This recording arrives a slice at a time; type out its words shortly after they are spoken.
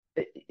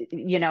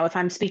if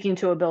I'm speaking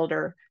to a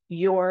builder,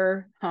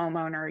 your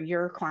homeowner,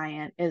 your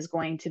client is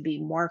going to be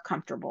more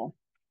comfortable.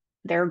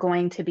 They're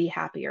going to be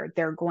happier.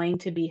 They're going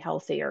to be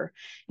healthier.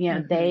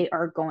 Mm-hmm. They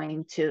are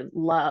going to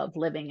love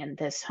living in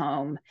this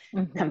home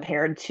Mm-hmm.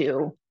 compared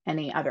to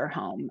any other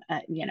home,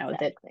 that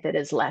Exactly. that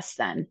is less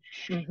than.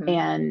 Mm-hmm.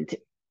 And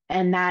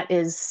and that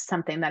is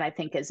something that I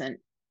think isn't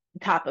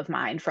top of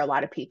mind for a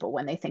lot of people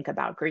when they think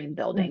about green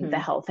building. The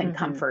Mm-hmm. health and Mm-hmm.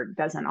 comfort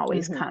doesn't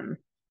always Mm-hmm. come.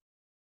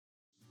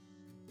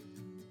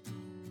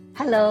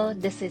 Hello,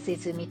 this is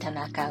Izumi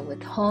Tanaka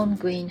with Home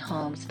Green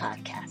Homes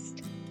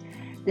Podcast.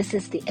 This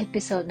is the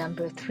episode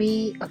number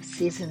 3 of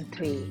season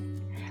 3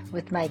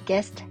 with my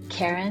guest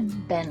Karen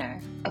Benner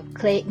of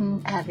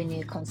Clayton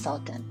Avenue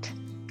Consultant.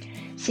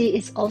 She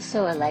is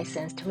also a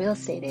licensed real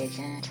estate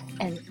agent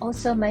and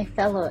also my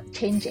fellow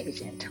change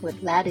agent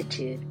with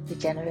Latitude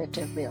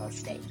Regenerative Real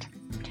Estate.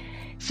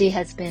 She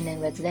has been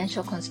in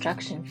residential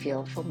construction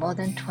field for more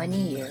than 20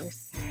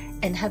 years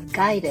and have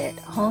guided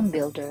home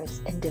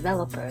builders and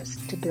developers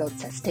to build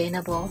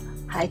sustainable,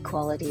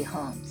 high-quality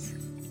homes.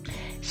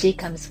 She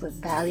comes with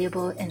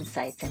valuable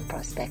insights and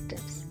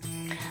perspectives.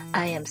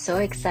 I am so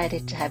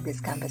excited to have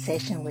this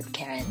conversation with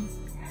Karen.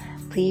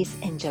 Please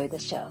enjoy the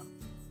show.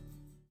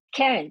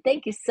 Karen,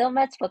 thank you so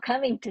much for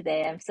coming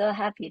today. I'm so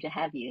happy to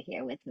have you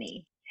here with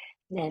me.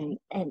 And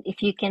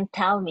if you can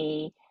tell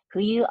me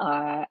who you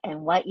are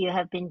and what you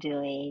have been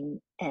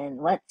doing and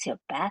what's your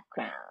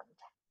background.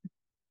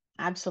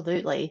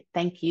 Absolutely.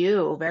 Thank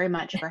you very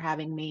much for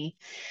having me.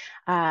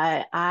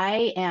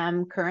 I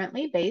am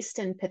currently based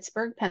in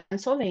Pittsburgh,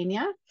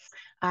 Pennsylvania.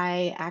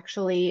 I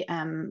actually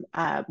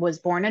was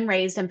born and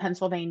raised in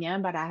Pennsylvania,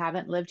 but I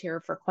haven't lived here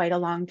for quite a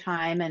long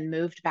time and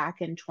moved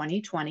back in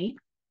 2020.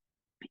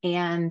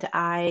 And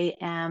I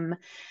am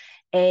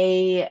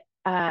a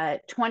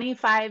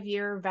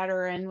 25-year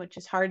veteran, which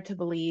is hard to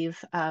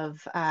believe,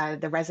 of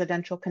the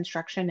residential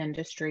construction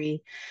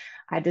industry.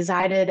 I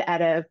decided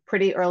at a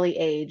pretty early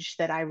age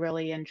that I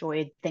really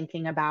enjoyed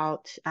thinking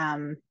about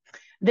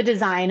the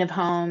design of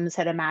homes,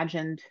 had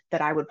imagined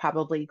that I would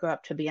probably grow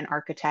up to be an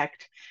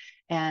architect.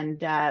 And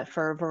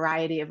for a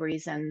variety of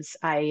reasons,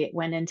 I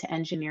went into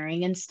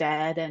engineering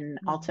instead and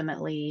Mm.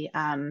 ultimately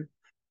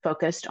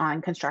focused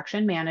on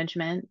construction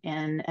management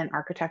in an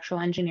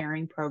architectural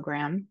engineering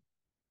program.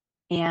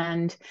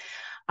 And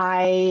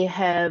I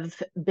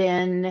have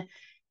been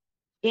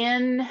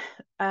in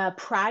a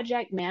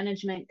project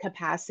management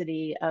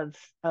capacity of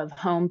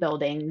home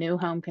building, new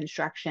home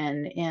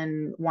construction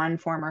in one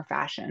form or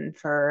fashion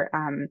for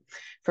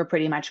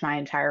pretty much my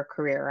entire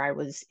career. I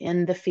was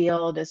in the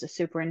field as a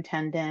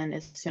superintendent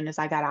as soon as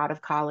I got out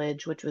of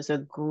college, which was a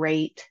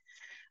great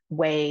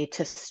way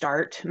to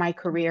start my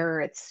career.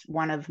 It's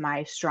one of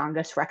my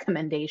strongest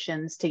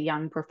recommendations to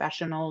young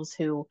professionals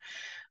who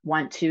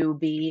want to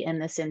be in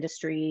this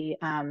industry,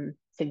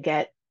 to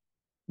get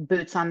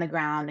boots on the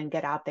ground and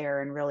get out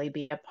there and really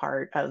be a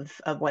part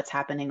of what's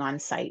happening on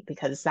site,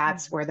 because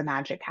that's Mhm. where the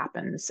magic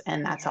happens,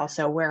 and that's Yeah.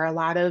 also where a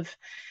lot of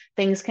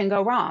things can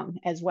go wrong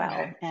as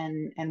well,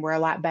 and we're a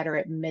lot better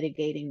at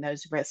mitigating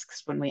those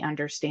risks when we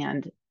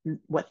understand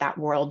what that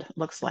world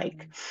looks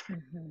like.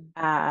 Mhm. Mhm.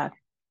 uh,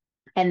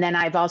 and then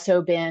I've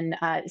also been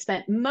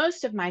spent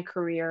most of my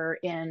career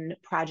in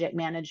project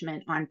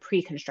management on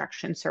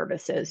pre-construction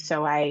services. Mhm.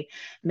 So I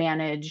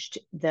managed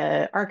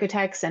the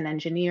architects and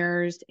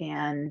engineers,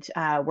 and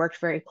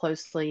worked very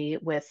closely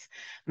with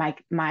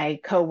my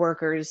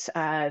coworkers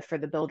for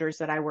the builders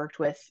that I worked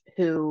with,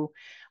 who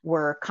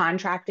were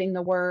contracting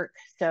the work.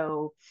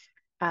 So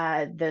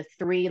the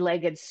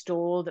three-legged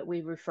stool that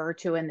we refer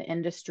to in the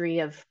industry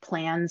of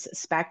plans,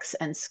 specs,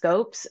 and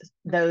scopes.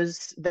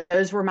 Those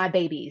were my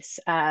babies.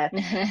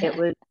 It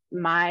was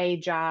my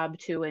job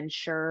to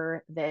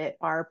ensure that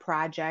our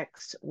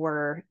projects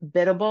were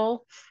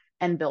biddable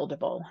and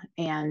buildable,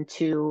 and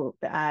to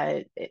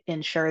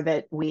ensure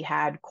that we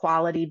had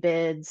quality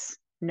bids,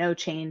 no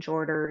change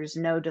orders,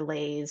 no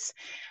delays.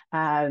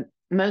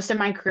 Most of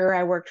my career,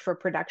 I worked for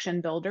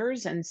production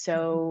builders. And Mhm.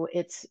 so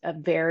it's a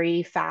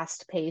very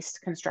fast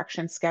paced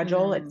construction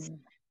schedule. It's Mm.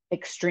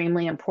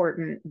 extremely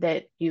important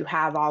that you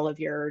have all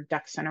of your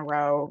ducks in a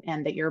row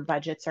and that your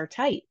budgets are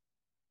tight.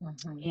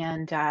 Mhm.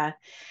 And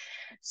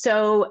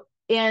so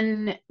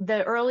in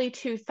the early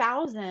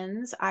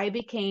 2000s, I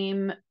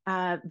became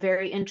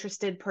very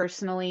interested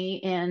personally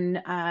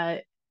in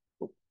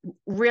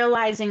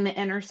realizing the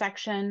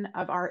intersection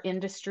of our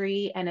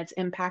industry and its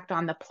impact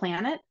on the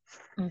planet.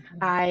 Mhm.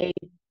 I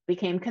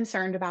became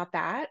concerned about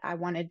that. I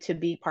wanted to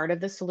be part of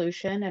the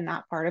solution and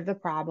not part of the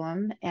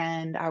problem.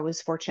 And I was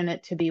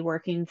fortunate to be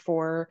working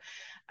for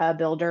a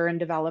builder and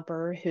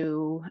developer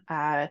who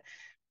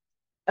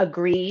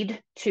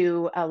agreed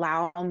to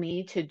allow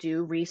me to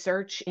do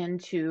research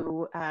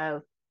into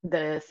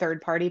the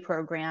third party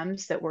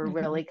programs that were Mhm.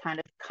 really kind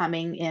of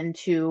coming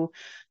into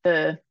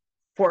the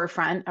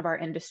forefront of our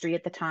industry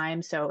at the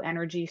time. So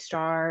Energy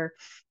Star,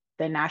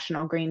 the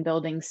National Green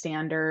Building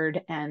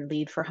Standard, and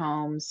Lead for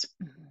Homes.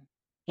 Mhm.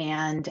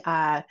 And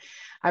I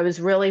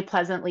was really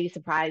pleasantly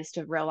surprised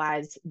to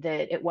realize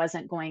that it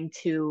wasn't going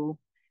to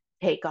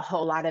take a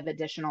whole lot of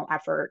additional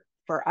effort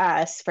for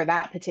us, for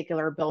that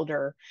particular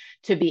builder,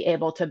 to be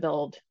able to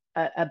build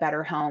a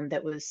better home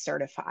that was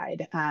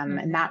certified.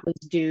 And that was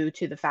due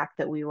to the fact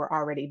that we were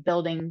already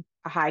building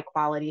a high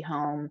quality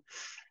home,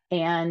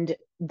 and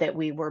that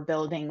we were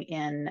building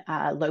in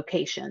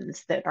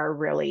locations that are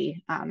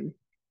really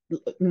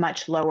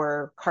much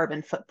lower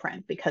carbon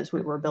footprint, because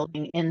we were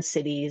building in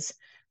cities,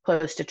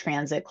 close to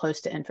transit,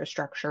 close to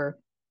infrastructure,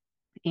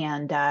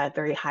 and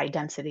very high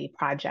density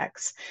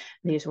projects.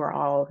 These were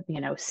all,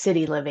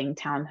 city living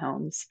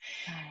townhomes.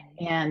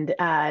 And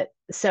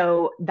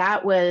so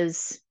that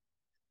was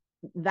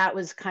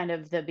kind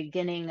of the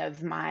beginning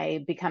of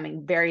my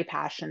becoming very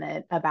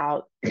passionate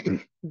about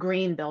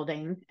green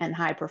building and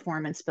high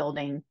performance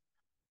building.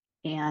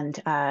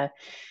 And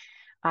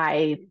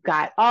I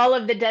got all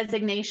of the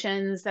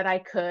designations that I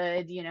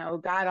could,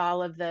 got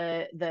all of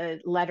the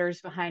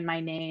letters behind my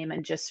name,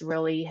 and just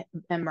really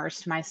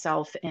immersed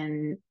myself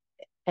in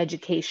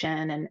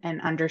education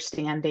and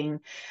understanding,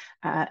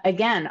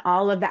 again,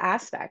 all of the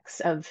aspects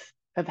of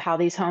how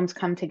these homes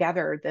come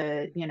together,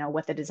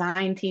 what the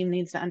design team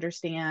needs to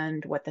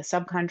understand, what the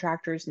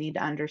subcontractors need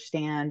to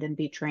understand and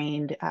be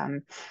trained,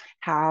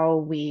 how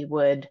we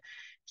would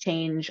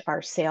change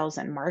our sales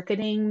and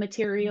marketing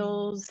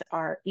materials,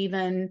 our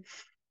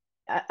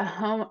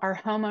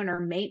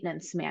homeowner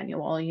maintenance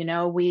manual.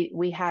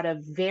 We had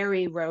a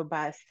very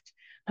robust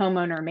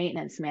homeowner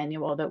maintenance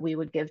manual that we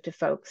would give to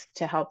folks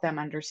to help them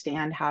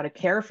understand how to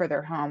care for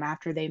their home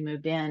after they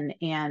moved in,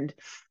 and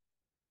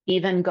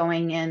even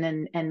going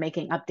in and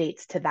making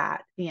updates to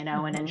that,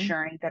 and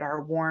ensuring that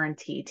our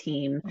warranty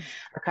team,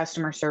 our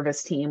customer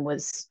service team,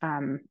 was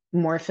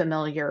more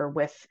familiar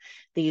with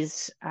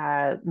these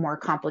more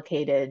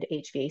complicated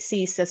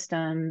HVAC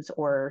systems,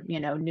 or,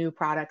 new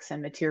products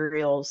and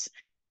materials.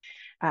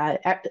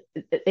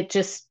 It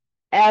just,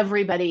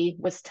 everybody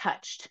was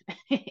touched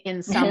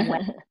in some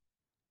way.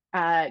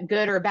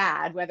 Good or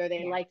bad, whether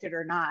they liked it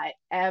or not.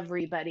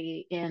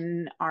 Everybody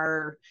in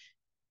our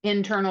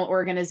internal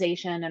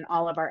organization and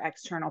all of our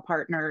external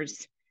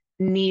partners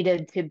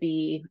needed to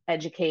be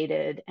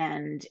educated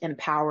and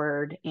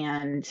empowered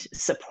and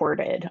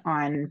supported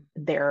on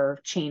their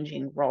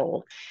changing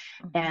role.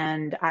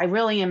 And I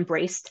really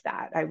embraced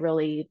that. I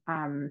really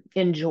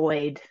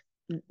enjoyed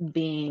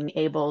being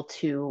able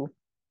to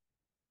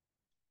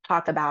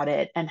talk about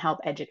it and help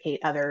educate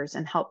others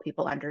and help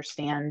people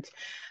understand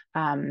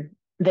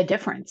the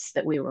difference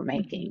that we were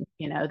making,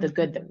 the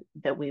good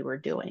that we were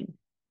doing.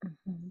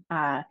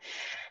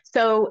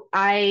 So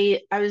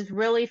I was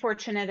really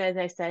fortunate, as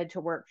I said,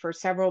 to work for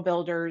several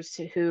builders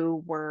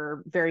who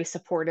were very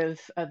supportive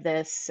of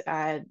this,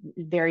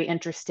 very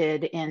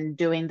interested in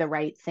doing the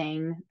right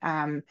thing.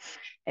 That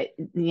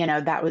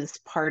was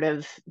part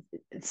of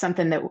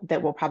something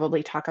that we'll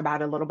probably talk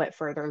about a little bit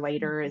further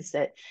later, is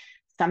that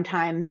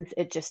sometimes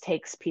it just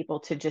takes people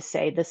to just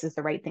say, this is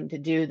the right thing to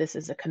do. This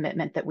is a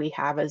commitment that we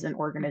have as an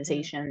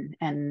organization,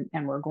 and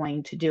we're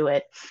going to do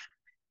it.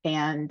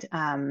 And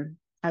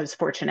I was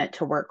fortunate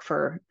to work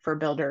for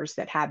builders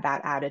that had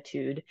that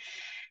attitude.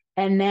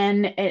 And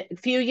then a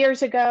few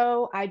years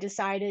ago, I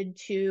decided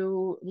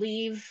to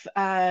leave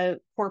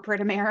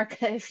corporate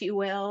America, if you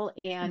will,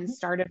 and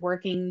started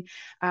working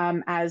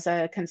as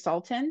a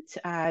consultant,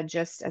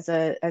 just as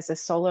a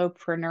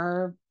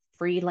solopreneur,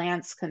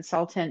 freelance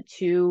consultant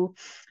to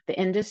the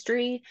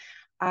industry.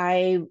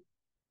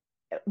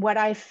 What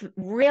I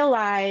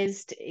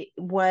realized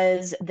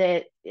was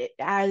that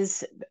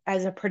as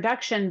a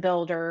production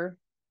builder,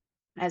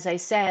 as I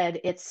said,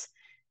 it's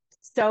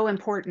so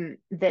important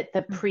that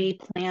the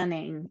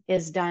pre-planning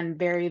is done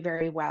very,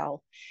 very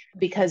well.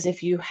 Because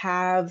if you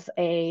have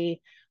a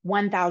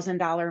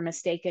 $1,000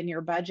 mistake in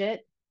your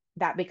budget,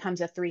 that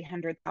becomes a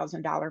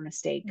 $300,000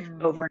 mistake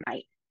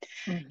overnight.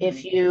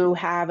 If you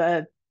have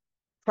a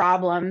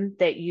problem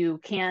that you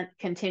can't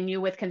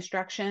continue with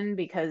construction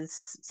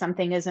because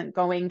something isn't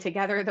going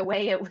together the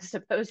way it was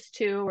supposed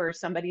to, or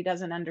somebody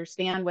doesn't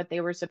understand what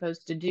they were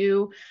supposed to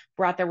do,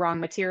 brought the wrong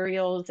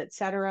materials,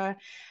 etc.,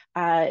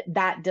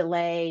 that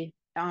delay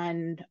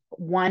on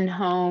one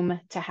home,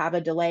 to have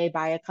a delay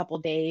by a couple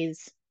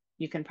days,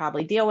 you can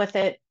probably deal with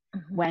it.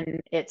 When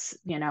it's,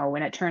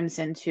 when it turns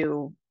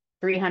into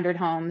 300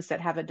 homes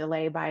that have a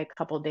delay by a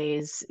couple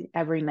days,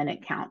 every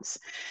minute counts.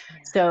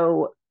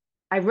 So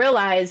I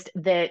realized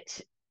that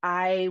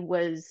I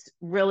was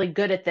really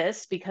good at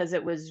this, because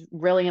it was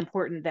really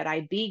important that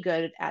I be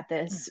good at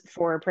this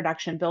for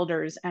production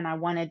builders. And I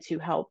wanted to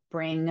help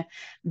bring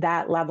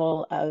that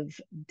level of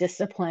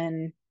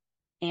discipline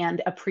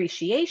and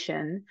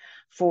appreciation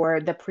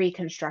for the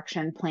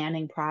pre-construction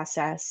planning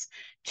process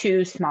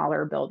to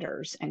smaller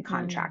builders and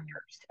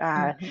contractors.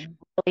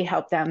 Really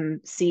help them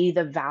see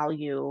the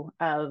value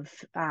of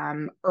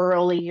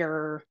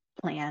earlier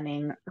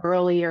planning,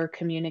 earlier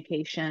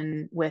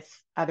communication with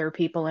other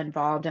people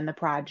involved in the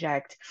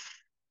project,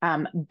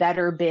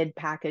 better bid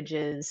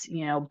packages,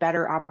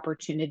 better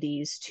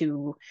opportunities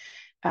to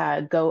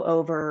go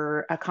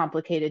over a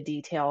complicated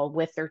detail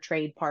with their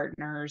trade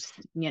partners,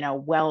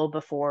 well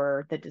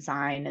before the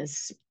design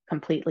is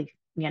completely,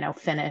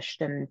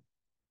 finished and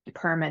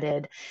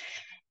permitted.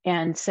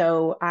 And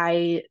so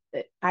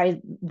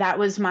that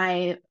was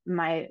my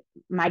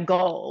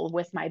goal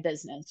with my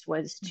business,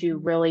 was to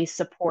Mm-hmm. really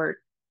support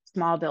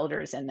small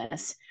builders in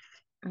this.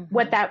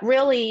 What Mm-hmm. that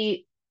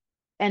really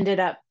ended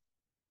up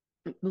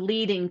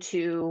leading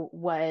to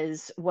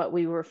was what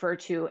we refer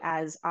to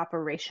as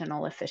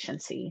operational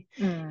efficiency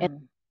in Mm. the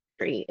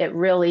industry. It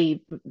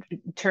really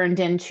turned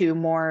into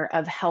more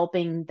of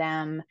helping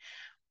them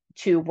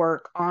to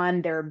work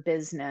on their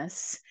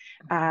business,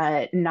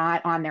 Mm-hmm.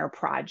 not on their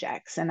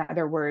projects. In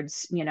other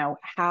words,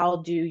 how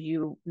do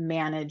you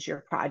manage your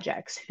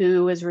projects?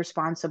 Who is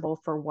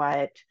responsible for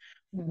what?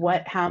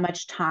 Mm-hmm. How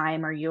much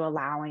time are you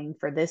allowing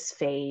for this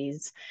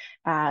phase?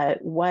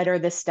 What are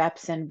the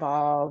steps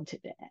involved?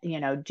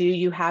 Do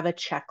you have a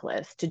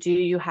checklist? Do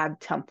you have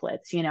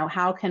templates?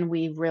 How can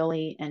we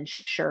really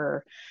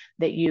ensure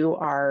that you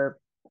are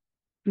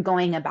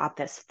going about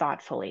this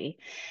thoughtfully?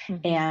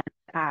 Mm-hmm.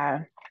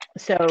 And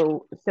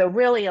so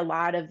really a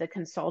lot of the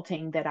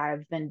consulting that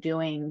I've been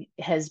doing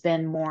has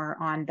been more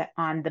on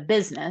the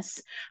business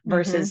Mm-hmm.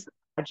 versus the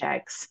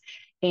projects.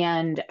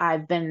 And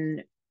I've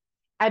been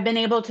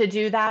able to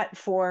do that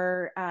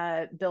for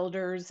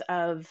builders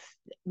of,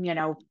 you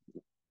know,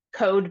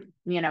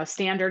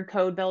 standard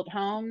code built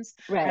homes.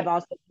 I've Right.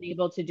 also been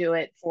able to do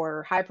it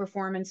for high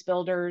performance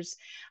builders.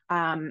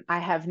 I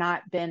have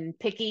not been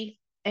picky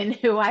in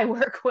who I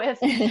work with.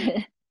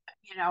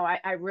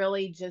 I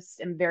really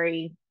just am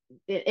very,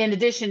 in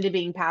addition to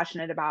being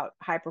passionate about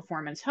high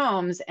performance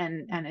homes,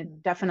 and I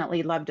Mhm.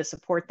 definitely love to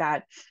support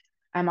that,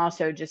 I'm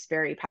also just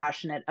very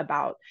passionate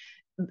about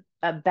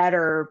a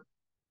better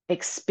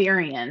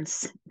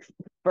experience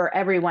for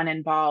everyone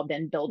involved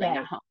in building a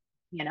Right. home.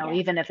 Yeah.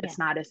 Even if Yeah. it's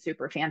not a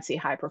super fancy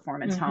high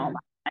performance home,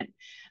 Mm-hmm.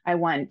 I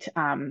want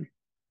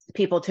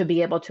people to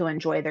be able to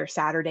enjoy their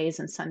Saturdays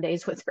and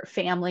Sundays with their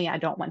family. I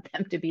don't want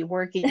them to be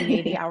working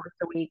 80 hours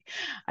a week.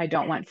 I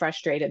don't want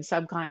frustrated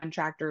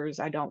subcontractors.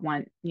 I don't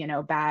want,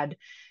 bad,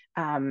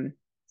 um,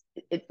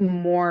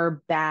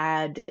 more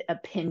bad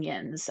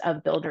opinions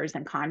of builders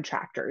and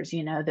contractors,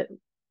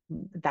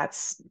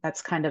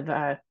 that's kind of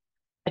a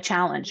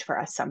challenge for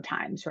us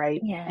sometimes,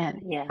 right? Yeah.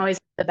 And Yeah. always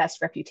the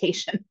best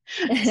reputation.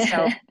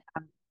 So,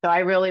 so I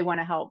really want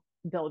to help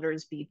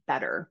builders be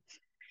better.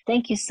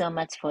 Thank you so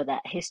much for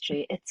that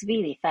history. It's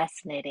really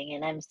fascinating,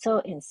 and I'm so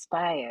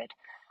inspired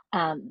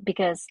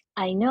because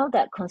I know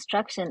that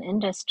construction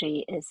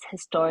industry is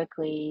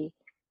historically,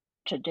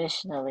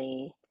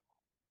 traditionally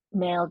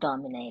male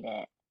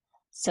dominated.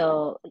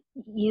 So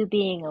you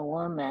being a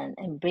woman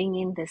and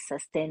bringing this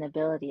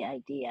sustainability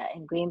idea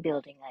and green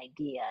building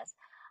ideas,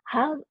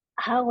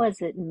 how was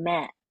it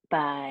met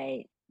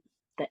by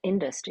the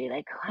industry?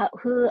 Like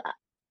who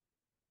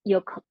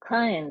your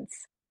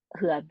clients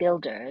who are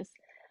builders?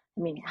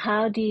 I mean,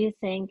 how do you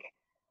think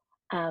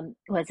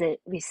was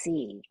it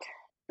received?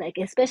 Like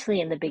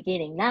especially in the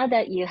beginning. Now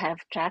that you have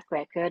track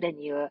record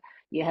and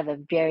you have a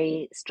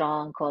very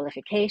strong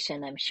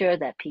qualification, I'm sure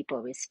that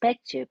people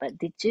respect you. But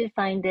did you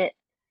find it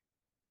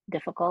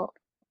difficult?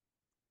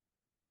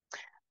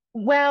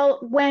 Well,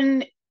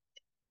 when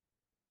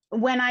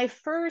I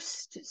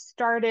first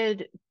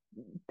started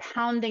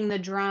pounding the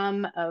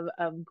drum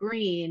of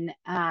green,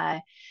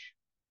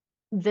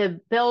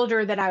 the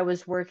builder that I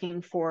was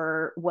working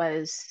for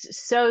was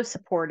so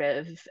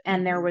supportive,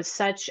 and there Mm-hmm. was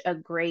such a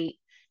great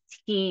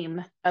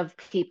team of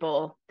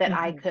people that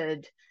I Mm-hmm.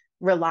 could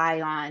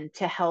rely on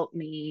to help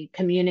me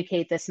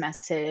communicate this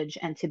message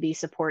and to be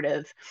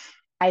supportive.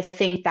 I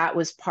think that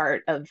was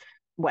part of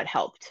what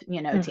helped, to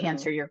Mm-hmm.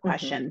 answer your Mm-hmm.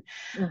 question.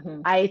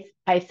 Mm-hmm.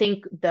 I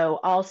think though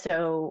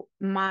also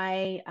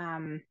I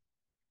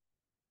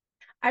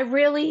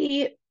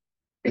really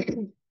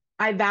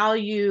I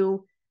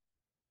value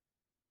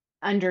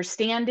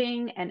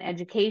understanding and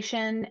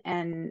education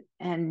and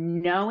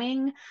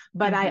knowing,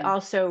 but I Mm-hmm.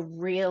 also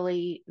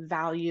really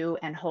value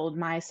and hold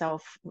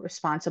myself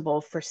responsible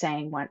for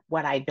saying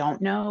what I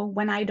don't know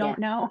when I Yeah. don't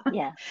know.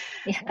 Yeah.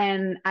 Yeah.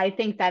 And I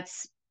think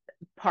that's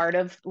part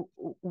of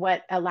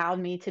what allowed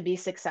me to be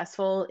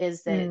successful,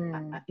 is that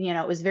Mm.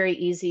 it was very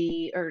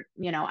easy, or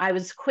I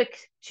was quick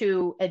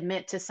to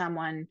admit to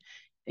someone,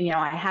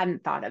 I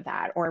hadn't thought of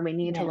that, or we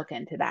need to Yeah. look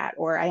into that,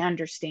 or I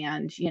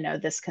understand,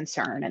 this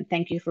concern, and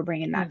thank you for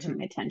bringing that to Mm-hmm.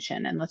 my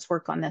attention, and let's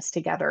work on this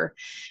together.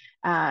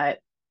 uh,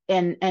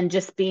 and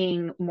just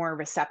being more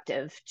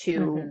receptive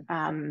to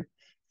Mm-hmm.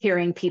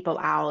 hearing people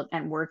out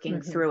and working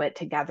Mm-hmm. through it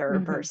together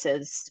Mm-hmm.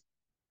 versus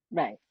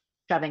Right.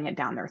 shoving it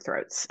down their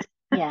throats.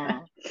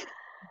 Yeah.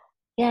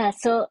 Yeah.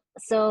 So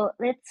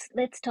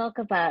let's talk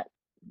about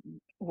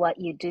what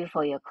you do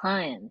for your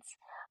clients.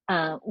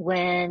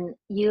 When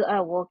you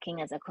are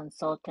working as a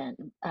consultant,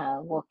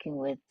 working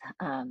with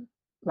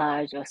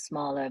large or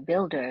smaller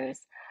builders,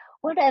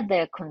 what are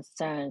their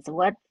concerns?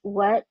 What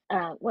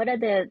are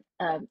the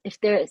if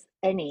there is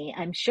any?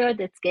 I'm sure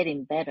that's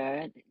getting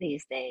better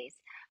these days.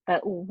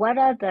 But what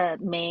are the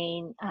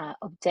main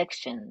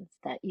objections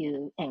that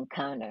you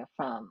encounter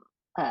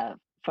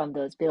from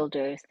those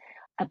builders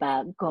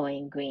about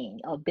going green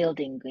or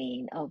building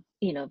green or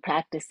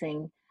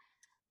practicing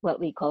what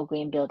we call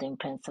green building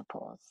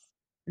principles?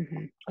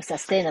 hmm or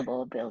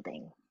sustainable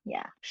building.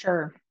 Yeah.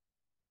 Sure.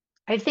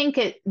 I think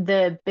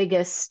the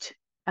biggest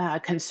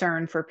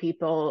concern for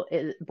people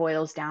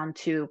boils down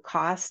to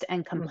cost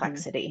and Hmm.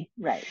 complexity.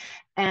 Right.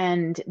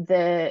 And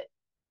the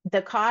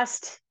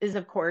cost is,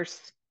 of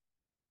course,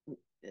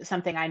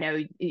 something I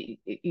know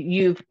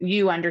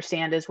you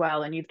understand as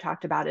well, and you've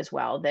talked about as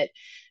well, that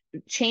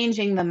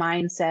changing the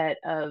mindset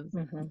of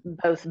Hmm.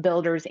 both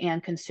builders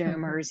and Hmm.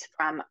 consumers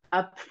from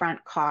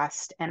upfront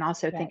cost and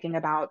also Right. thinking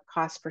about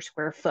cost per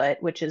square foot,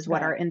 which is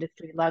what our Right.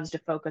 industry loves to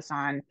focus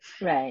on,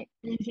 Right.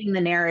 changing the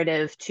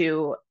narrative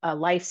to a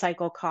life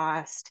cycle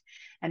cost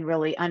and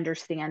really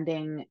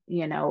understanding,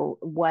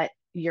 what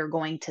you're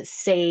going to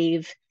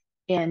save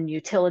in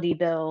utility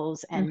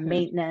bills and Hmm.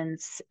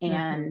 maintenance Hmm.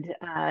 and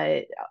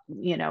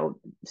you know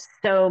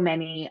so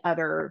many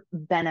other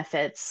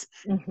benefits.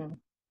 Hmm.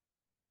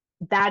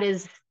 That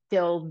is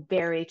still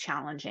very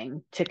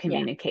challenging to Yeah.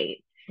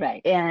 communicate,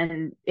 Right.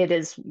 and it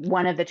is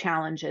one of the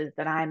challenges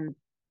that I'm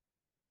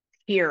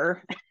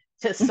here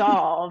to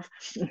solve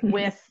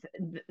with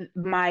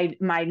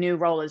my new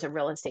role as a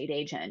real estate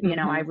agent.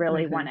 I Hmm.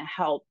 really want Hmm. to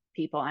help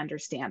people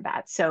understand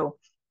that. So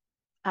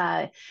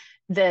uh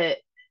the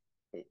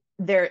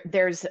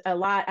there's a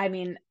lot. I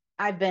mean,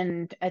 I've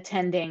been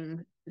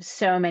attending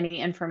so many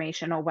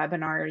informational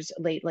webinars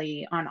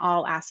lately on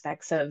all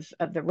aspects of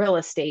the real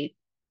estate,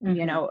 Hmm.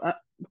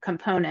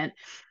 component.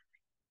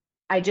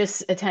 I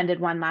just attended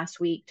one last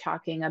week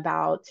talking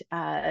about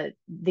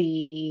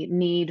the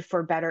need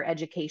for better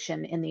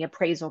education in the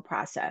appraisal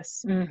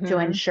process to Hmm.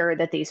 ensure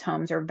that these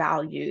homes are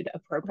valued Right.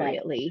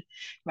 appropriately,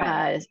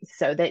 Right.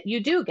 so that you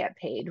do get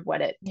paid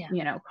what it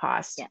Yeah.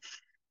 cost. Yeah.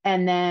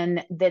 And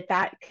then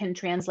that can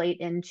translate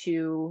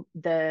into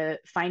the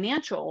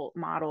financial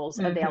models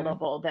Hmm.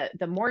 available,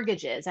 the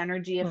mortgages,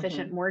 energy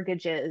efficient Hmm.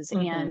 mortgages. Hmm.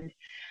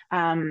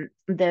 And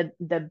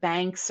the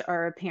banks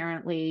are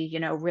apparently,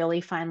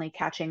 really finally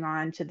catching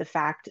on to the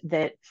fact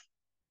that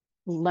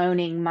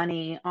loaning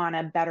money on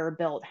a better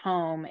built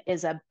home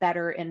is a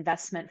better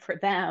investment for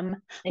them,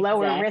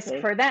 lower risk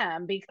Exactly. for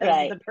them, because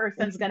Right. the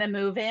person's going to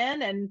move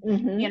in and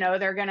Hmm.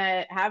 they're going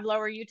to have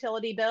lower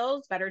utility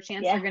bills, better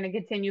chance they're Yeah. going to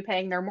continue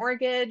paying their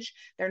mortgage,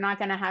 they're not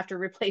going to have to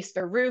replace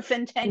their roof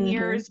in 10 Hmm.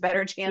 years,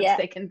 better chance Yeah.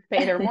 they can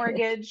pay their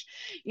mortgage.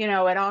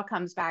 It all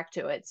comes back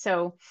to it.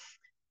 So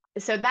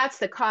that's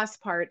the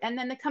cost part. And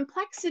then the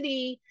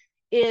complexity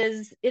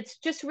is, it's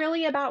just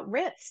really about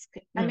risk.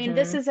 I mean,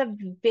 this Hmm. is a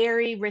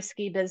very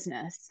risky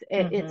business.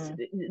 It's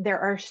Hmm. there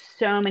are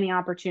so many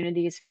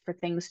opportunities for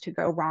things to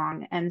go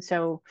wrong. And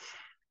so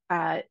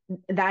uh,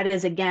 that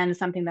is again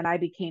something that I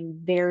became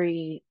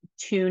very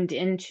tuned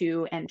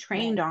into and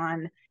trained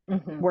Right. on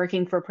Hmm.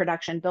 working for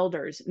production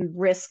builders.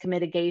 Risk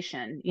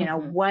mitigation,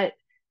 Hmm. what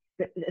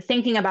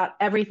thinking about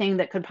everything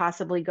that could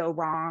possibly go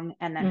wrong,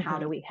 and then how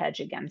do Hmm. we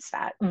hedge against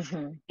that.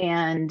 Hmm.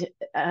 and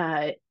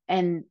uh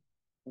and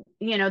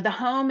the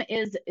home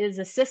is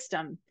a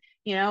system.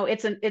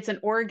 It's an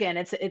organ.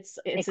 It's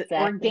Exactly.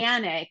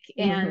 organic.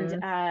 and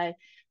Hmm. uh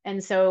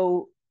and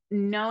so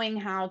knowing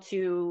how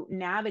to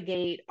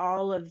navigate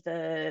all of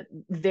the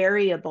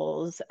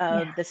variables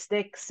of Yeah. the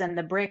sticks and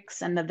the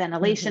bricks and the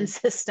ventilation Hmm.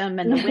 system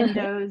and the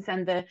windows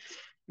and the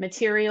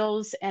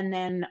materials, and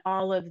then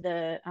all of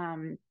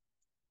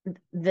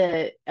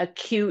the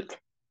acute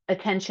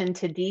attention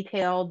to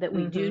detail that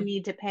we do Hmm.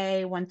 need to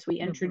pay once we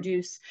Hmm.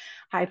 introduce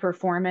high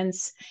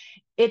performance.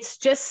 It's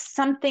just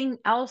something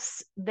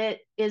else that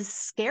is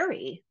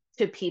scary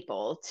to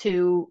people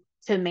to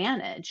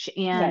manage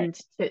Right.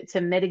 and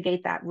to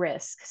mitigate that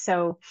risk.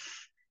 So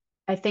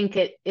I think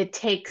it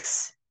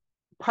takes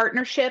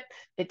partnership,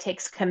 it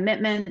takes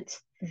commitment,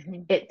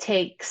 Hmm. it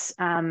takes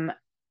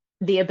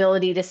the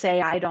ability to say,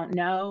 I don't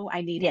know,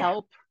 I need Yeah.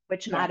 help,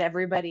 which Yeah. not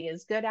everybody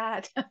is good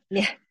at.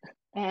 Yeah.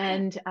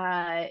 and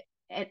uh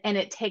and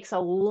it takes a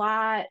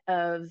lot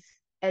of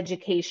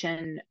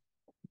education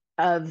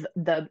of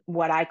the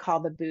what I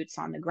call the boots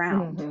on the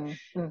ground.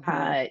 Hmm.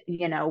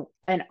 Hmm.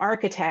 An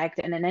architect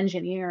and an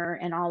engineer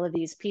and all of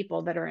these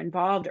people that are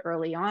involved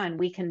early on,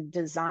 we can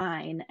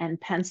design and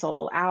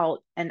pencil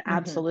out an Hmm.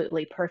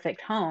 absolutely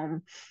perfect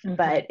home. Hmm.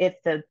 But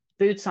if the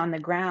boots on the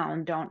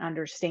ground don't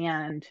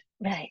understand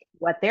Right.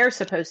 what they're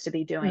supposed to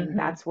be doing, Hmm.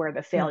 that's where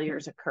the Hmm.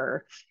 failures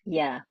occur.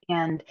 Yeah.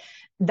 And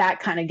that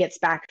kind of gets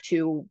back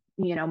to,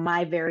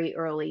 my very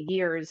early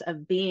years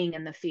of being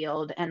in the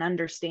field and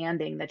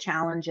understanding the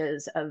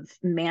challenges of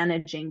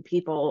managing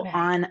people Right.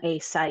 on a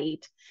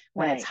site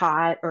when it's Right.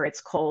 hot or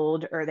it's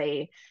cold, or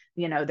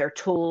their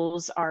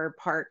tools are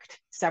parked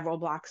several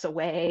blocks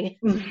away.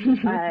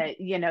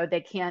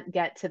 They can't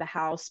get to the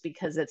house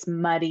because it's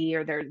muddy,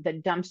 or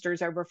the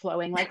dumpsters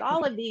overflowing, like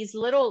all of these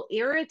little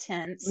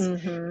irritants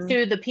Hmm.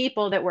 to the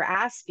people that we're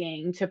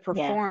asking to Yeah.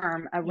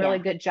 perform a really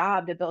Yeah. good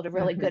job to build a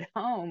really Hmm. good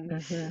home.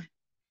 Hmm.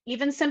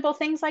 Even simple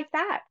things like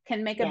that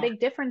can make a Yeah. big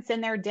difference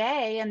in their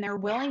day and their Yeah.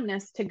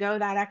 willingness to go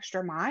that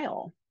extra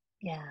mile.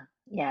 Yeah.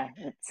 Yeah.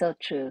 It's so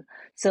true.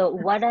 So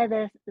what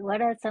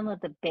are some of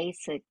the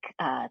basic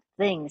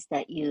things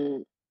that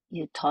you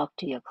talk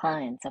to your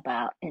clients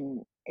about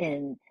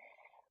in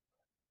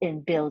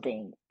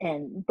building,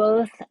 and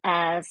both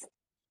as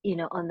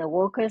on the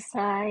worker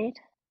side,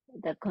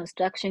 the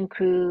construction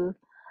crew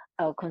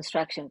or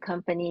construction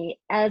company,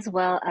 as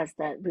well as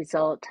the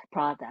result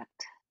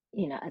product,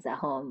 as a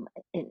home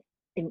in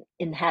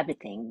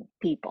inhabiting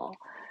people.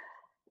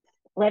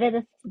 What are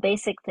the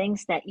basic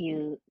things that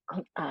you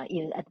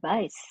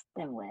advise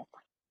them with?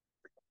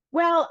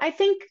 Well, I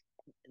think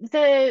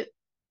the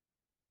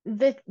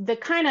the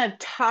kind of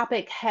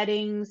topic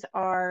headings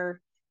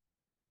are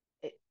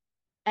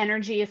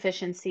energy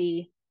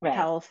efficiency, Right.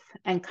 health,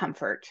 and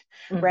comfort,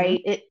 Mm-hmm.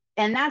 right?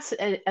 And that's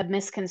a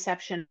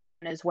misconception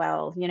as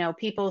well.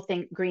 People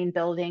think green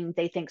building,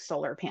 they think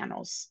solar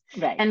panels.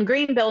 Right. And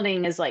green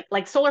building is like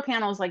solar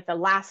panels, like the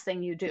last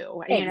thing you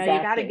do. You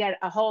got to Exactly. get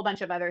a whole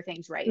bunch of other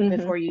things right Mm-hmm.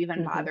 before you even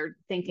Mm-hmm. bother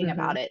thinking Mm-hmm.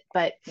 about it.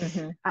 But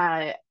Mm-hmm.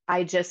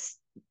 I just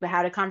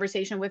had a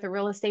conversation with a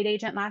real estate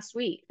agent last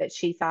week that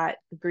she thought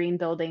green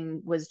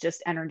building was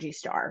just Energy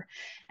Star.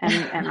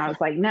 And I was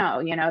like,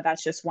 no,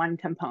 that's just one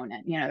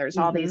component. There's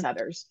all Mm-hmm. these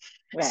others.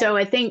 Right. So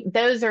I think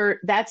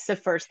that's the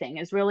first thing,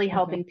 is really Mm-hmm.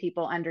 helping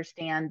people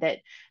understand that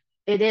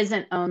it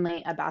isn't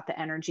only about the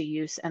energy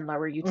use and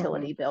lower Mm-hmm.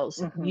 utility bills.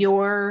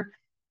 Mm-hmm.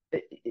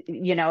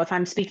 If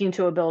I'm speaking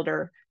to a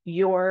builder,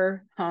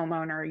 your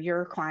homeowner,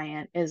 your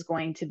client is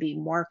going to be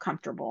more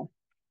comfortable.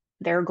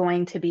 They're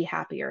going to be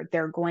happier.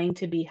 They're going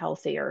to be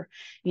healthier.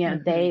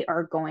 Mm-hmm. They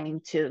are going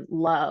to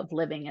love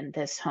living in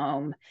this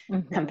home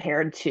Mm-hmm.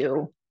 compared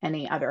to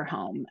any other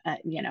home,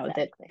 that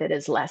Exactly. that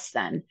is less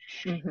than.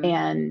 Mm-hmm.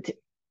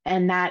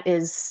 And that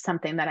is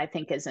something that I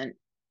think isn't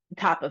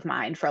top of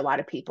mind for a lot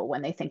of people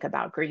when they think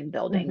about green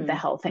building. The Mm-hmm.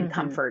 health and Mm-hmm.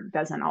 comfort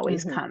doesn't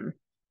always Mm-hmm. come.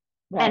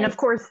 And of Right.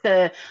 course,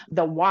 the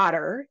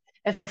water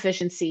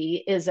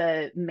efficiency is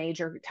a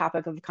major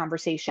topic of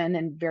conversation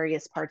in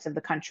various parts of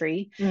the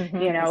country,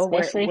 Mm-hmm.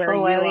 Especially where for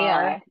where you we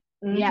are. are.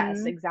 Yes,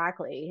 Mm-hmm.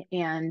 exactly.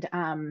 And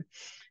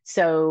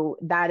so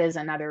that is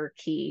another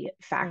key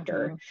Mm-hmm.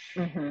 factor.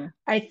 Mm-hmm.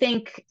 I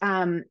think,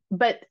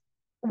 but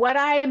what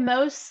I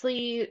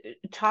mostly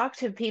talk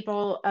to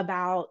people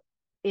about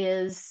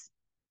is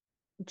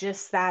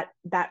just that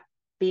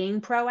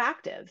being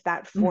proactive,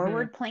 that Mm-hmm.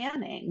 forward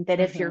planning, that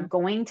if you're Mm-hmm.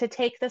 going to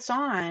take this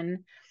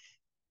on,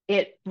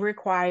 it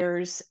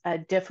requires a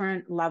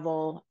different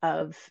level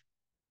of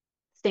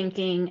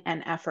thinking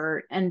and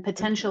effort, and Mm-hmm.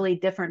 potentially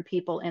different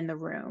people in the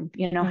room.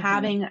 Mm-hmm.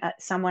 Having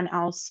someone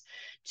else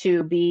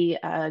to be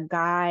a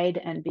guide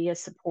and be a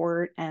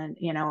support, and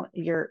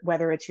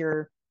whether it's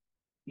your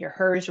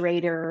HERS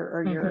rater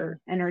or Mm-hmm. your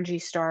Energy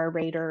Star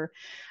rater,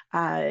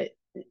 uh,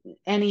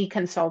 any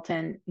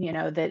consultant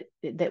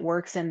that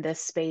works in this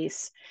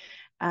space,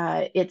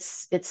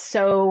 it's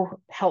so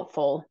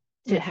helpful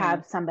to Mm-hmm.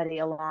 have somebody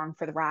along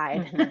for the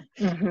ride,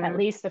 Mm-hmm. at Mm-hmm.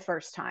 least the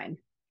first time.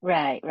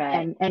 Right,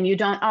 right. And you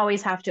don't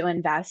always have to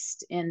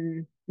invest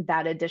in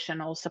that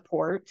additional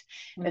support,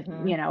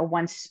 Mm-hmm.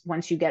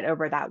 once you get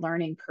over that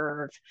learning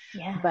curve.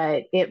 Yeah.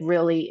 But it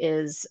really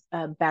is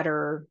a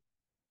better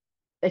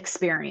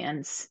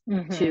experience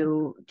Mm-hmm.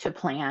 to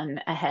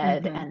plan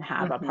ahead Mm-hmm. and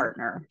have a Mm-hmm.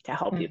 partner to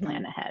help you Mm-hmm.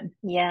 plan ahead.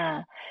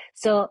 Yeah.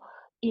 So,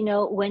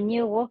 when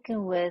you're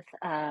working with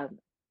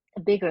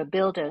bigger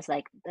builders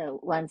like the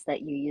ones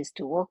that you used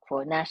to work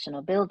for,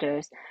 national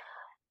builders,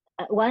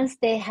 once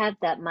they have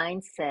that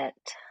mindset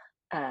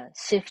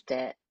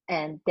shifted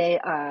and they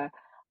are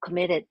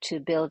committed to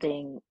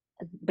building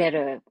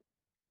better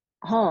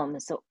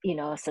homes, so,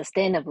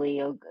 sustainably,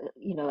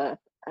 or,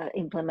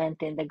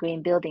 implementing the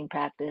green building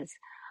practice,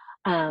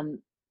 um,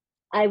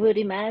 I would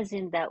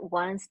imagine that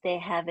once they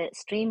have it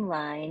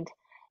streamlined,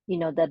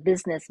 the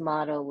business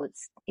model would,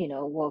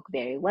 work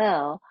very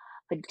well.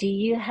 But do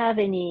you have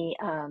any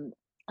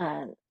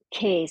uh,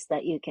 case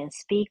that you can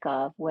speak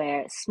of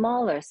where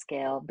smaller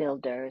scale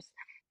builders,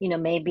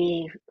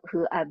 maybe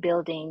who are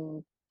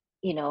building,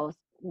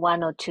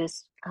 one or two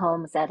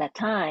homes at a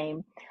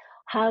time,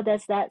 how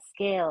does that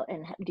scale?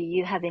 And do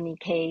you have any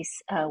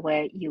case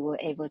where you were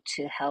able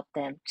to help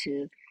them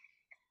to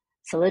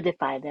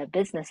solidify their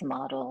business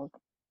model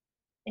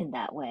in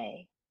that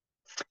way?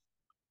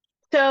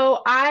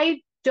 So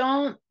I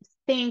don't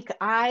think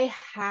I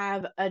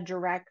have a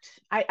direct,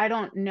 I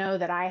don't know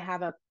that I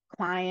have a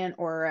client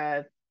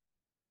or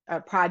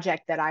a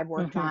project that I've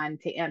worked Mm-hmm. on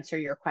to answer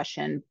your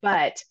question,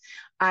 but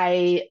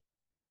I,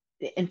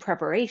 in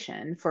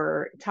preparation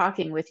for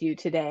talking with you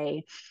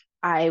today,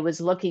 I was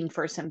looking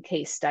for some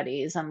case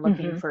studies. I'm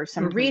looking Mhm, for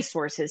some mhm,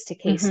 resources to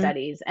case mhm,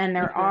 studies, and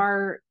there mhm,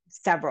 are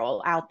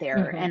several out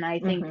there. mhm, And I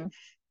think mhm,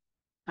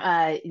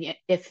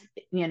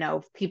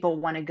 if people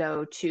want to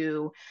go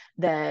to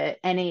the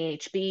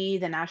NAHB,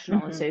 the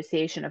National mhm,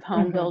 Association of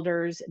Home mhm,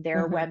 Builders,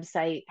 their mhm,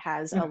 website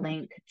has a mhm,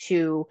 link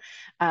to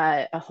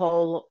a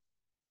whole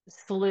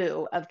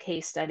slew of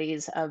case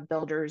studies of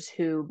builders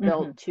who mhm,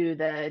 built to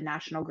the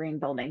National Green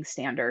Building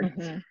Standard.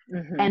 mhm,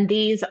 mhm. And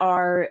these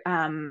are,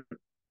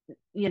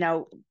 you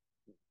know,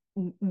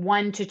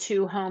 1 to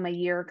 2 home a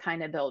year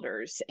kind of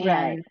builders.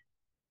 Right. And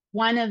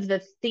one of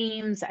the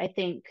themes, I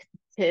think,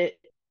 to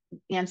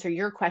answer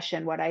your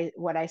question, what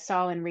I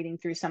saw in reading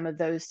through some of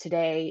those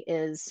today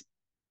is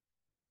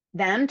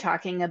them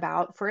talking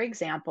about, for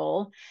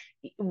example,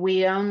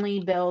 we only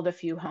build a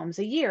few homes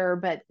a year,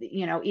 but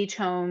each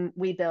home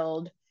we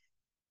build,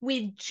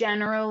 we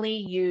generally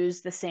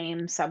use the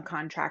same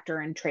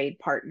subcontractor and trade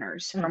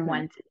partners from Mm-hmm.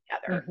 one to the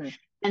other. Mm-hmm.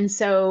 And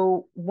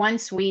so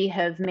once we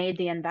have made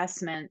the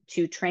investment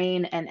to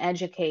train and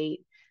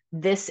educate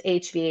this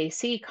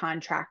HVAC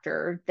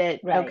contractor that,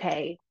 Right.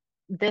 okay,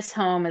 this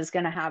home is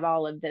going to have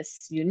all of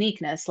this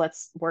uniqueness,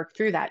 let's work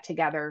through that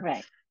together.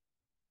 Right.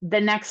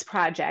 The next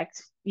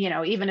project,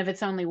 even if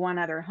it's only one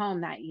other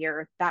home that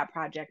year, that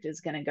project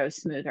is going to go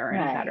smoother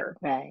and Right. better.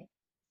 Right.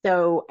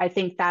 So I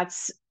think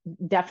that's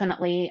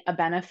definitely a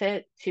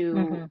benefit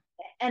Mm-hmm. to,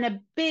 and a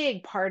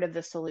big part of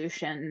the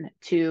solution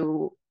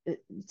to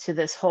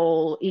this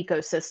whole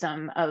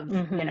ecosystem of,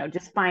 Mm-hmm.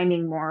 just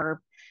finding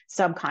more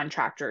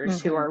subcontractors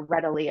who Mm-hmm. are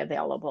readily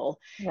available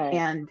Right.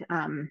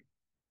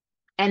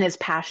 and as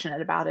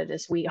passionate about it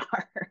as we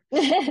are.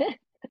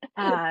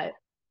 Uh,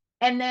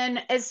 and then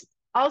as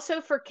also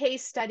for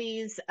case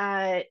studies,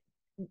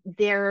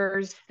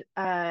 there's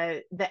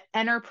the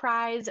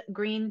Enterprise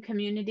Green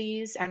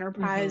Communities. Mm-hmm.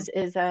 Enterprise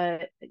is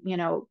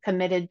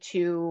committed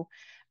to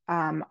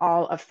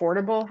all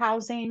affordable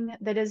housing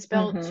that is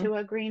built Mm-hmm. to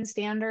a green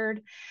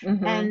standard.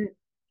 Mm-hmm. And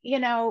you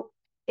know,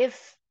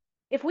 if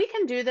if we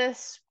can do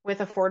this with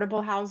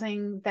affordable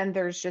housing, then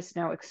there's just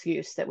no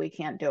excuse that we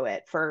can't do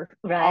it for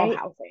all Right.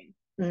 housing.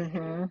 Mm-hmm.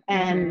 Mm-hmm.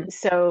 And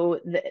so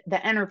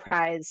the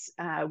Enterprise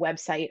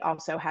website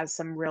also has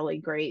some really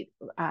great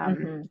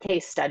Mm-hmm.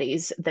 case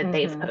studies that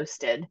they've Mm-hmm.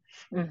 posted.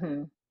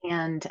 Mm-hmm.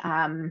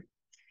 And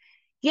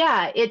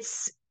yeah,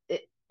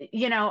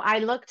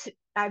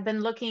 I've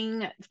been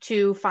looking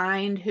to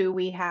find who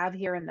we have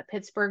here in the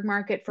Pittsburgh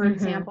market, for Mm-hmm.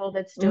 example,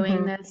 that's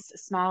doing Mm-hmm. this,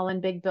 small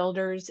and big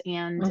builders.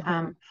 And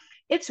Mm-hmm.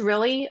 it's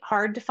really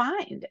hard to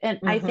find. And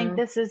I think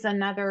Mm-hmm. this is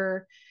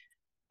another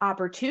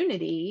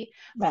opportunity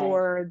Right.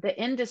 for the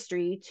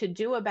industry to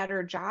do a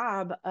better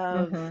job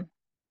of Mm-hmm.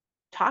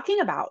 talking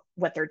about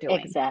what they're doing.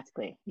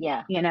 Exactly.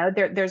 Yeah.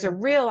 There's a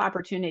real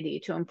opportunity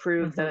to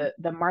improve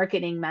Mm-hmm. the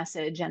marketing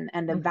message and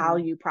the Mm-hmm.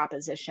 value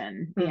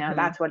proposition. Mm-hmm.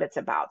 That's what it's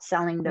about,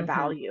 selling the Mm-hmm.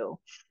 value.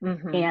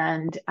 Mm-hmm.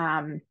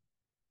 And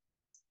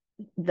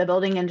the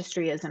building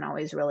industry isn't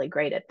always really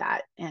great at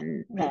that,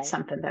 and it's Right.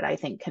 something that I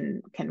think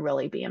can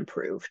really be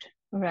improved.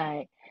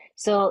 Right.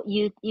 So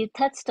you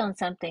touched on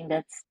something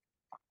that's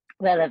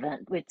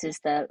relevant, which is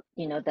the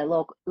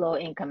low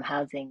income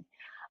housing.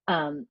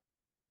 Um,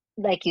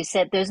 like you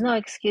said, there's no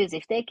excuse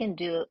if they can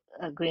do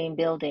a green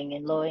building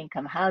in low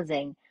income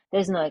housing.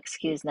 There's no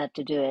excuse not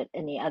to do it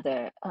any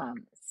other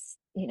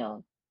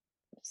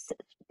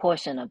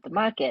portion of the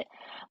market.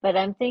 But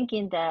I'm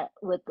thinking that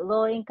with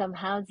low income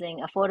housing,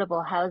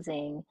 affordable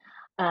housing,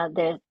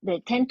 there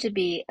tend to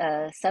be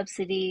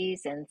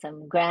subsidies and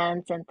some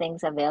grants and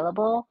things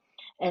available.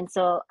 And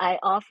so I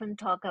often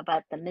talk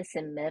about the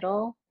missing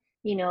middle.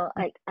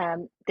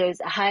 There's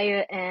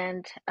higher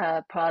end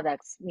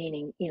products,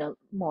 meaning,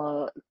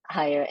 more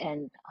higher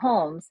end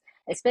homes,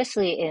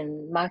 especially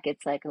in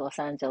markets like Los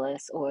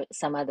Angeles or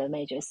some other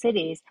major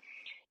cities.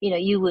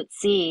 You would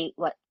see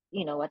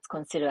what's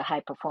considered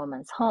high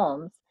performance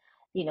homes,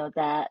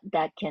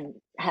 that can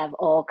have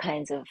all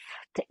kinds of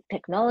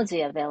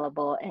technology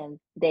available, and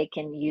they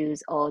can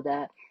use all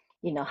the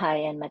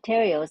high end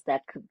materials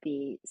that could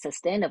be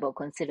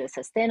considered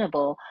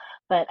sustainable.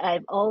 But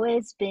I've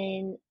always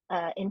been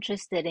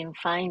interested in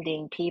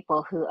finding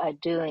people who are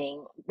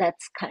doing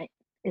that's kind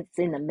it's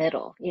in the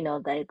middle,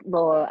 the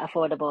lower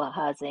affordable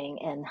housing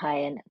and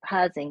high end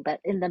housing,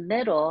 but in the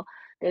middle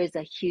there's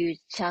a huge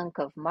chunk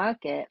of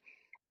market,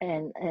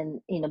 and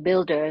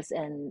builders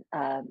and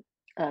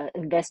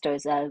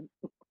investors are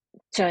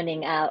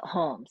churning out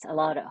homes, a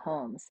lot of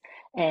homes,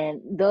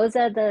 and those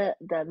are the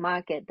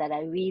market that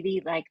I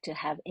really like to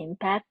have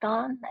impact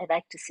on. I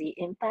like to see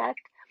impact.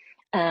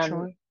 um,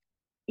 Sure.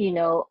 you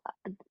know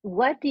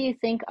what do you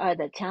think are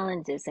the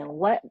challenges, and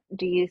what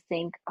do you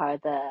think are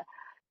the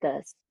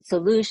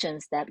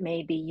solutions that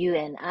maybe you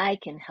and I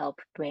can help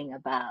bring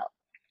about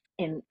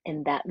in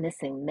that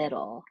missing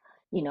middle?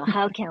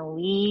 How can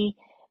we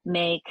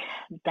make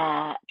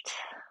that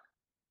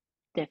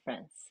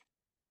difference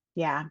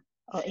Yeah,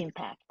 or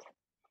impact?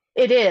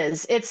 it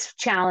is. It's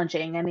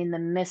challenging. I mean, the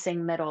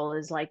missing middle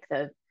is like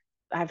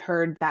I've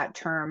heard that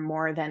term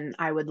more than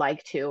I would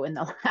like to in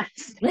the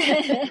last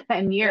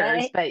 10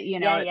 years, Right? but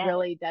Yeah, it yeah.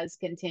 really does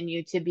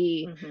continue to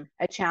be Mm-hmm.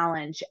 a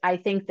challenge. I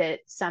think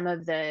that some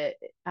of the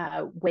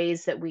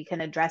ways that we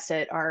can address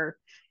it are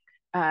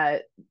uh,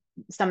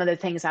 some of the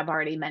things I've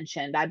already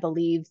mentioned. I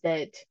believe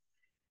that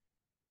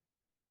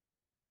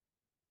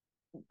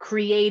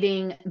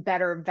creating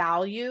better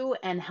value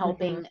and Mm-hmm.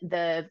 helping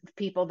the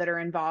people that are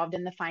involved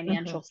in the Mm-hmm.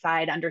 financial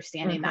side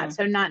understanding Mm-hmm. that.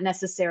 So, not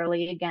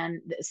necessarily,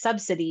 again,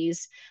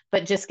 subsidies,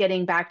 but just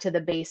getting back to the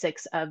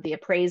basics of the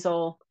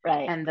appraisal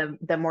Right. and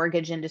the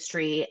mortgage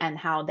industry and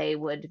how they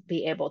would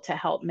be able to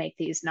help make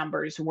these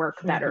numbers work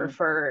better Mm-hmm.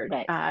 for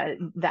Right.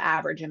 the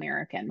average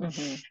American.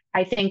 Mm-hmm.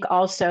 I think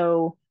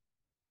also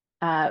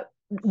uh,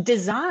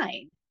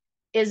 design.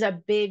 is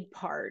a big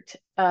part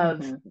of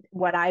Mm-hmm.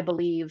 what I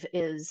believe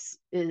is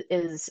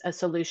a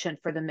solution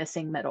for the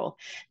missing middle.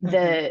 Mm-hmm.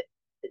 The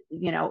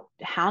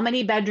how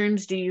many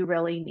bedrooms do you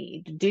really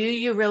need? Do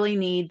you really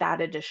need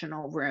that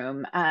additional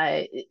room?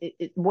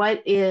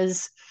 What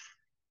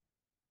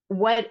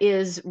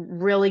is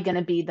really going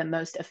to be the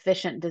most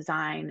efficient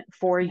design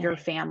for your Right.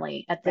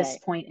 family at this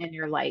Right. point in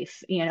your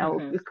life,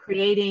 Mm-hmm.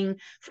 creating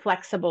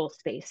flexible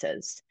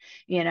spaces,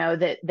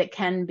 that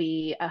can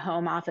be a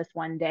home office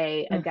one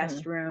day, a Mm-hmm.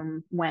 guest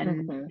room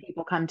when Mm-hmm.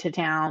 people come to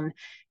town,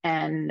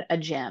 and a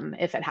gym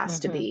if it has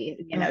to Mm-hmm. be,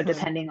 Mm-hmm.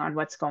 depending on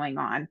what's going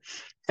on.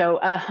 So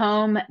a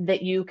home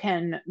that you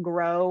can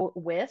grow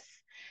with,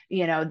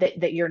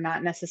 that you're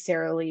not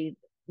necessarily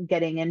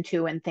getting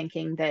into and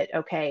thinking that,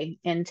 okay,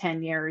 in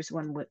 10 years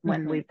when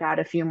Mm-hmm. we've got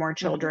a few more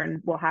Mm-hmm.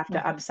 children, we'll have to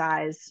Mm-hmm.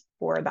 upsize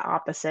for the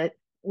opposite.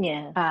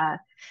 Yeah. uh,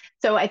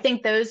 so I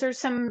think those are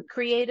some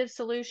creative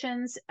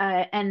solutions,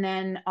 and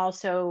then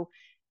also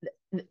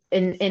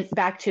in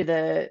back to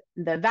the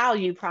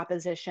value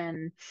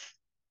proposition,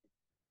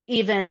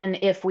 even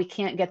if we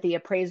can't get the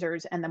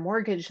appraisers and the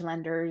mortgage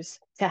lenders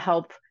to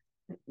help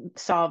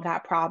solve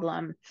that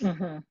problem,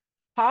 Mm-hmm.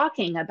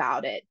 talking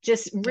about it,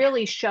 just Yeah.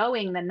 really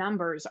showing the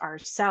numbers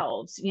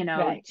ourselves,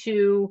 Right.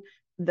 to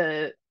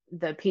the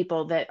the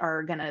people that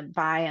are going to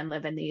buy and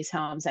live in these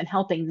homes, and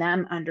helping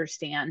them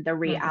understand the Mm-hmm.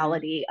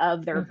 reality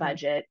of their Mm-hmm.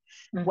 budget,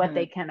 what Mm-hmm.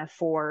 they can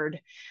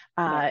afford.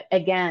 Right.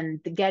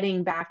 Again,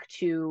 getting back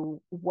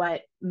to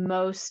what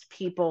most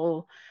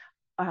people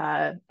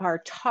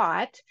are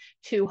taught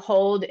to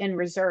hold in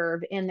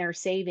reserve in their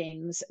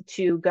savings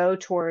to go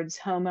towards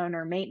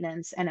homeowner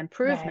maintenance and Right.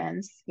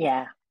 improvements.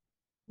 Yeah.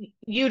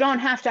 You don't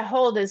have to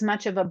hold as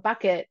much of a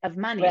bucket of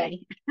Right.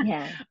 money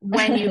Yeah.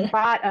 when you've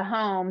bought a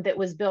home that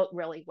was built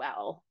really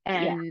well,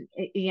 Yeah. and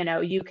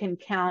you can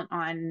count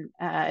on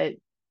a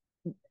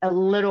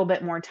little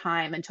bit more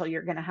time until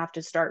you're going to have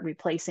to start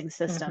replacing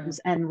Mm-hmm. systems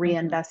and Mm-hmm.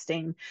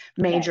 reinvesting Right.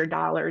 major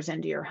dollars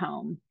into your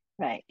home.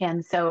 Right.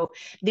 And so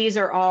these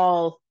are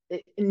all,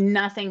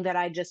 nothing that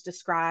I just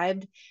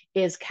described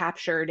is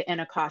captured in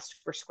a cost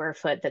per square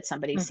foot that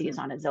somebody sees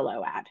Mm-hmm. on a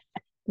Zillow ad.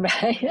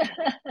 Right.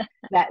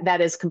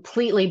 That is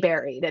completely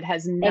buried. It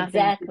has nothing to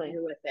Exactly.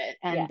 do with it.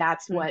 Yeah. And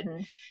that's what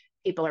Mm-hmm.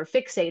 people are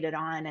fixated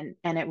on,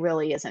 and it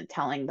really isn't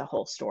telling the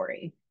whole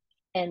story.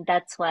 And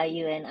that's why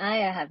you and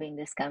I are having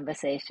this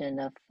conversation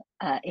of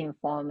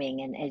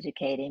informing and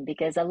educating,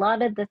 because a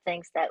lot of the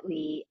things that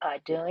we are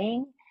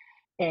doing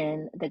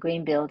in the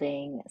green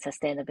building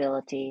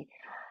sustainability,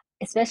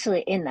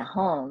 especially in the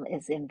home,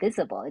 is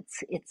invisible.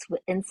 It's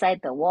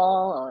inside the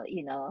wall, or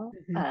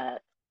Mhm.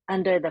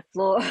 under the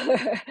floor.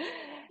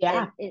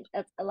 And Yeah.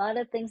 it's a lot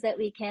of things that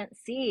we can't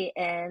see,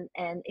 and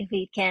if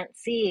we can't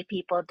see,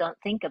 people don't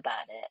think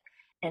about it.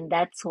 And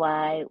that's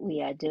why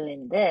we are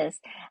doing this.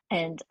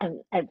 And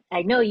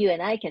I know you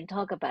and I can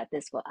talk about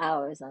this for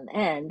hours on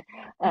end.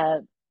 uh,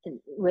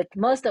 with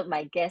most of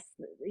my guests,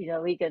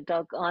 we can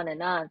talk on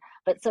and on.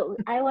 But so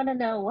I want to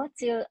know,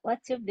 what's your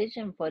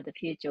vision for the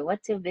future?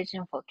 What's your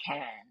vision for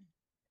Karen?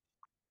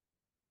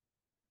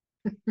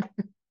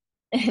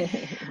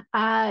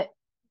 Uh,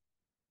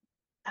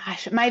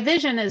 Gosh, my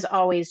vision is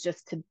always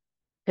just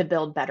to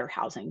build better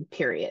housing,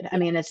 period. I Yeah.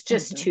 mean, it's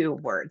just Hmm. two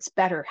words,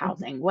 better Hmm.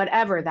 housing,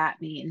 whatever that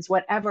means,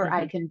 whatever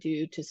I Hmm. can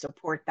do to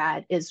support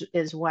that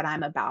is what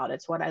I'm about.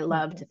 It's what I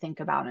love Hmm. to think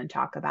about and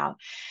talk about.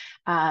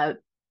 Uh,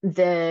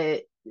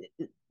 the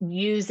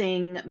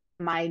Using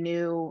my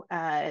new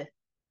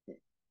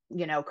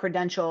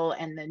credential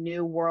and the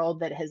new world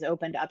that has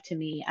opened up to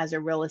me as a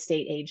real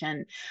estate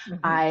agent, Hmm.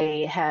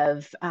 I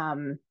have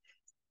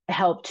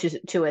helped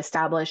to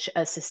establish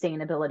a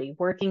sustainability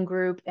working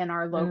group in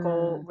our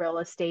local Mm. real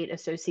estate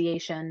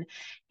association,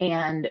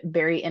 and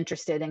very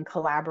interested in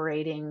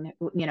collaborating,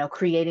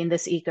 creating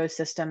this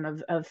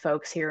ecosystem of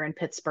folks here in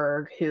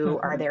Pittsburgh who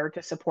are Hmm. there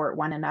to support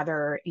one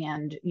another,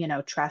 and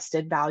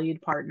trusted,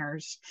 valued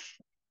partners.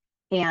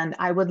 And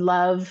I would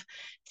love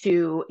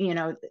to,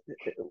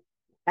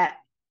 at,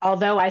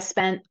 although I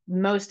spent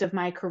most of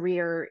my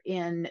career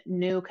in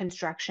new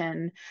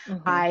construction, Hmm.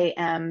 I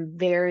am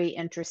very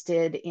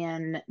interested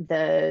in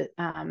the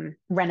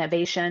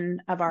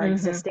renovation of our Hmm.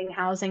 existing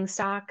housing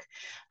stock.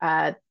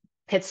 Uh,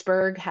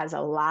 Pittsburgh has a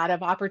lot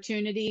of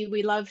opportunity,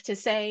 we love to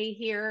say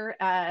here,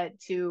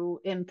 to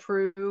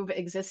improve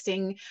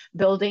existing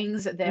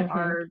buildings that Hmm.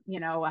 are,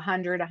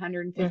 100,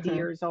 150 Hmm.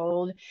 years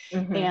old.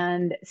 Hmm.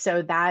 And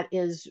so that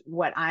is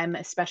what I'm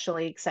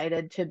especially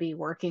excited to be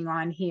working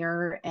on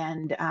here.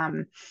 And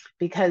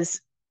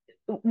because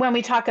when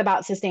we talk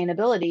about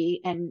sustainability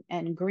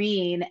and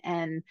green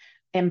and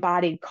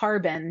embodied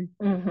carbon,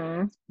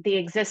 Hmm. the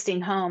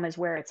existing home is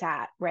where it's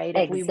at, right?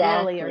 If we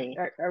really are, Exactly.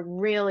 are, are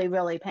really,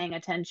 really paying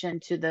attention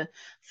to the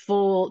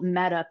full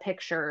meta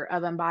picture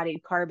of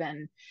embodied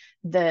carbon,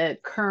 the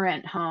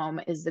current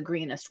home is the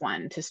greenest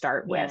one to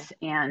start Yeah. with.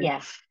 And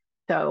Yeah.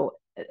 so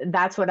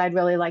that's what I'd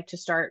really like to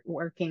start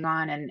working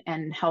on,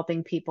 and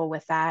helping people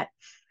with that.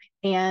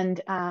 And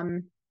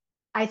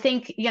I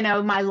think,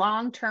 my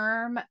long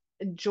term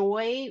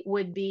joy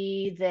would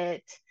be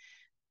that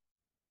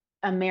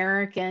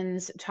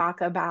Americans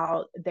talk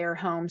about their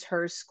homes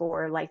HERS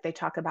score like they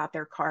talk about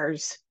their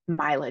car's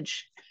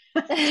mileage.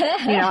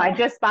 I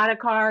just bought a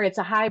car. It's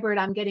a hybrid.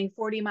 I'm getting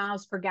 40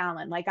 miles per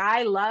gallon. Like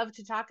I love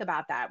to talk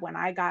about that when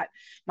I got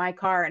my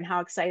car and how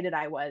excited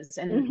I was.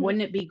 And Mhm.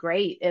 wouldn't it be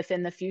great if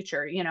in the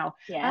future,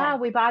 Yeah,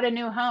 we bought a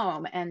new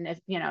home. And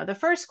if, the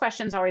first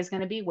question is always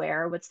going to be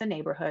where, what's the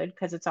neighborhood?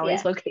 Because it's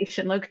always yeah,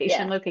 location,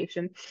 location, yeah,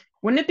 location.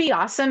 Wouldn't it be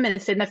awesome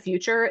if in the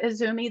future,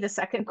 Izumi, the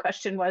second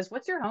question was,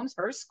 what's your home's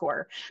HERS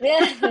score?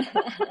 yeah.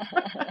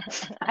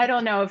 I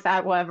don't know if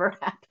that will ever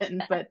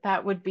happen, but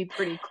that would be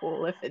pretty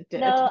cool if it did.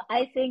 No,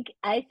 I think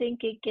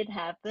it could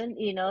happen,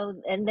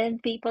 and then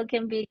people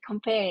can be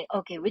comparing,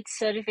 okay, which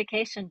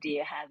certification do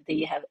you have? Do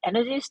you have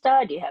Energy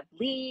Star? Do you have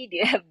LEED? Do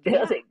you have Yeah.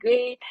 Building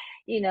Green?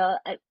 You know,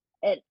 I-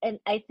 and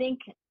I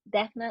think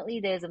definitely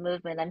there's a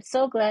movement. I'm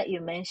so glad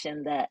you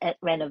mentioned the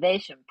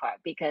renovation part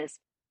because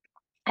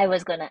I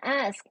was going to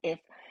ask if,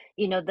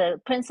 the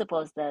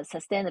principles, the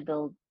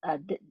sustainable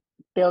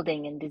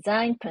building and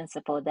design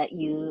principle that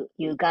you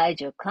guide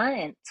your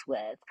clients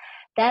with,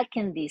 that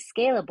can be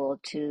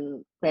scalable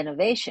to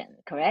renovation,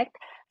 correct?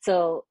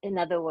 So, in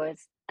other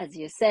words, as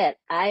you said,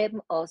 I've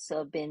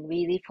also been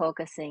really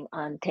focusing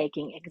on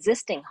taking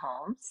existing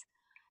homes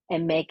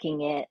and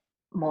making it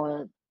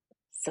more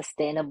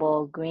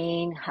sustainable,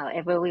 green,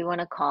 however we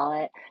want to call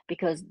it,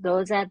 because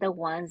those are the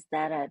ones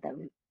that are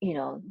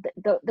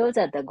those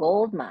are the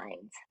gold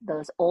mines,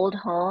 those old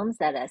homes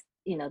that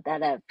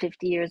are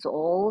 50 years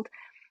old,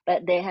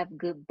 but they have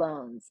good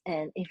bones.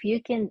 And if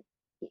you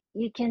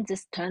can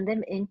just turn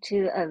them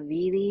into a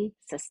really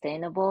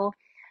sustainable,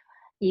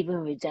 even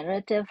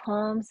regenerative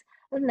homes,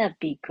 wouldn't that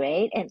be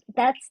great? And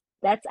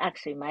that's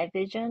actually my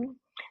vision.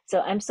 So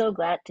I'm so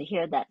glad to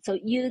hear that. So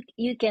you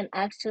can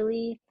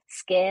actually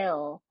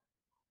scale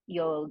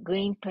your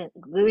green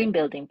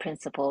building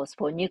principles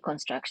for new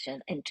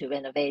construction into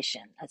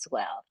renovation as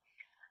well.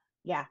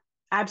 Yeah,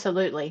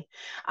 absolutely.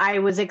 I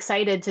was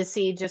excited to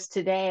see just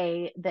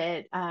today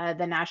that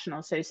the National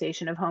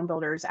Association of Home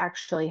Builders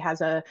actually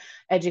has a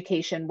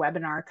education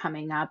webinar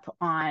coming up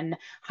on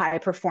high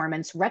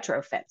performance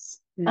retrofits,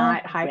 Oh,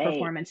 not high great.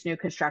 performance new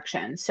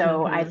construction.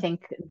 So I Mm-hmm.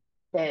 think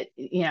that,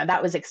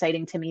 that was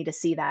exciting to me to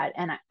see that.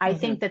 And I Mm-hmm.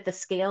 think that the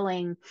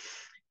scaling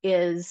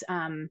is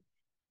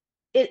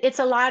it's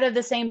a lot of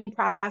the same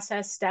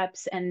process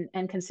steps and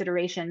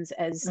considerations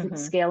as Mm-hmm.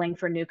 scaling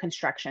for new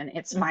construction.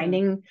 It's Mm-hmm.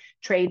 finding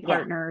trade Yeah.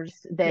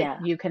 partners that Yeah.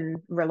 you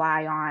can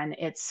rely on.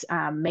 It's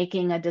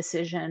making a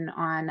decision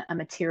on a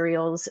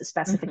materials Mm-hmm.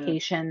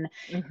 specification,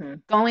 Mm-hmm.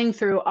 going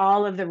through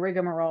all of the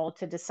rigmarole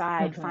to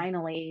decide Mm-hmm.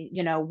 finally,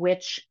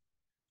 which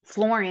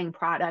flooring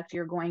product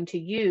you're going to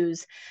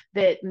use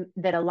that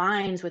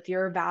aligns with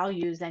your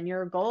values and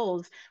your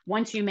goals.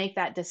 Once you make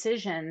that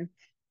decision,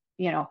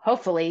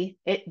 hopefully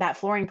that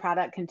flooring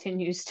product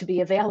continues to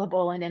be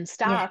available and in Yeah.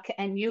 stock,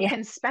 and you Yeah.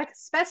 can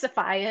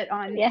specify it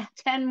on Yeah.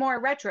 10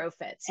 more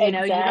retrofits. You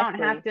don't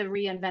have Exactly. to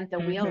reinvent the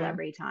wheel Mm-hmm.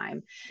 every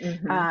time.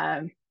 Mm-hmm.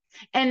 Um,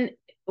 and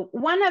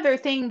one other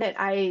thing that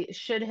I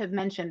should have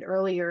mentioned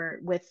earlier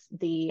with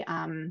the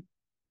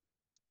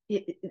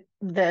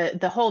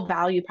whole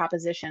value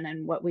proposition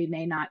and what we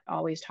may not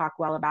always talk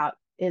well about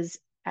is,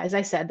 as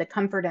I said, the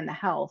comfort and the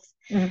health.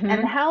 And the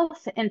Mm-hmm.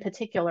 health in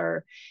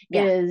particular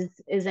Yeah.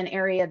 is an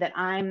area that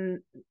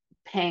I'm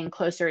paying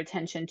closer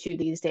attention to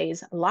these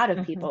days. A lot of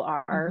Mm-hmm. people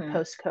are Mm-hmm.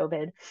 post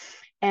COVID.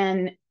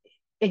 And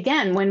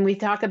again, when we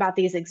talk about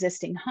these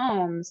existing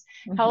homes,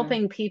 Mm-hmm.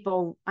 helping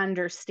people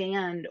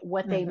understand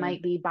what they Mm-hmm.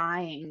 might be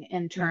buying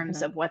in terms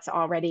Mm-hmm. of what's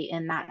already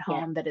in that Yeah.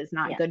 home that is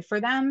not Yeah. good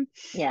for them,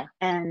 Yeah.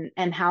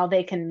 and how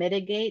they can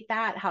mitigate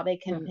that, how they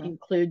can Mm-hmm.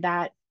 include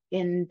that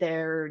in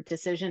their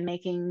decision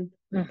making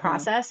Mm-hmm.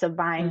 process of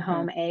buying Mm-hmm.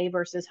 home A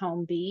versus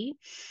home B.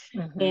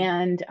 Mm-hmm.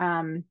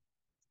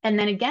 And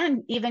then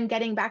again, even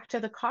getting back to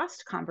the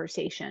cost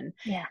conversation,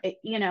 Yeah.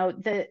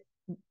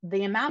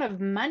 the amount of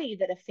money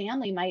that a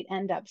family might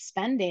end up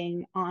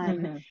spending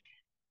on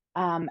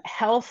Mm-hmm.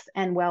 health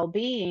and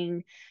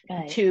well-being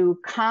Right. to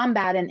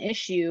combat an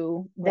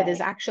issue that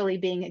is Right. actually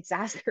being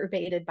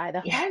exacerbated by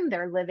the Yeah. home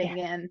they're Yeah. living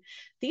in.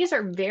 These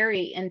are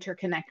very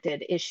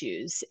interconnected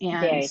issues.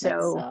 And Very much so,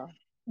 so.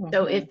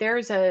 so Mm-hmm. if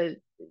there's a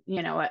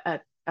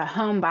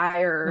home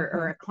buyer or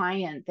Mm-hmm. a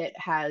client that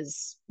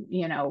has,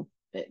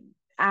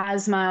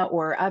 asthma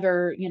or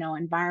other,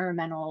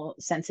 environmental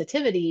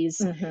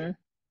sensitivities, Mm-hmm.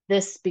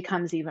 this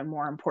becomes even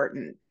more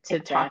important to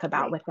talk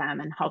about Exactly. with them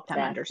and help them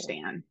Exactly.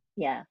 understand.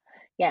 Yeah.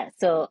 Yeah.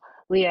 So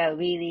we are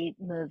really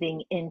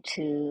moving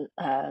into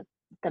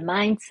the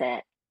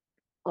mindset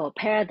or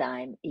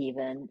paradigm,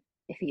 even,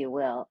 if you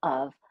will,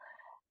 of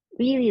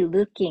really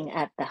looking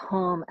at the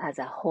home as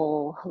a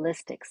whole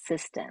holistic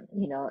system.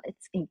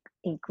 It's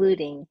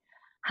including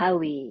how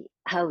we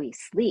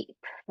sleep,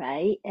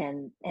 right?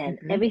 And Mhm.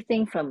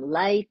 everything from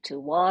light to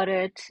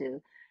water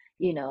to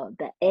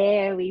the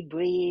air we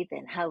breathe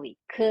and how we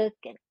cook,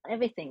 and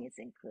everything is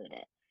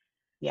included.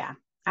 Yeah,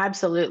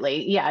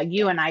 absolutely. Yeah,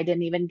 you Yeah. and I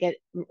didn't even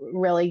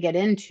really get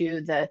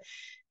into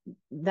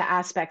the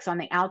aspects on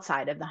the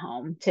outside of the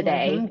home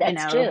today,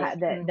 That's true.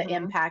 the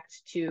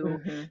impact to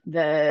Mm-hmm.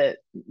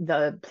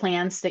 the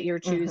plants that you're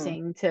Mm-hmm.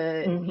 choosing to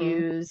Mm-hmm.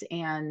 use,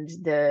 and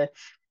the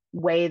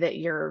way that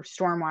your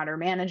stormwater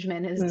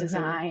management is Mm-hmm.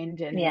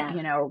 designed, and Yeah.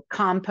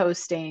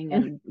 composting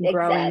and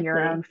growing your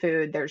own Exactly.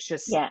 food.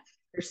 Yeah.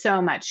 There's so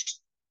There's much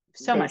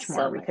more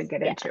so we much. could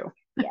get Yeah. into.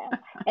 Yeah.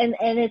 And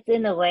it's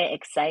in a way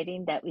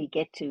exciting that we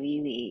get to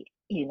really,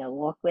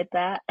 work with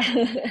that.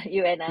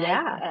 You and I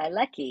Yeah. are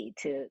lucky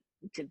to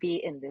be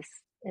in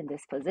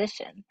this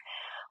position.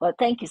 Well,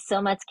 thank you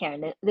so much,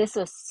 Karen. This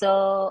was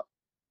so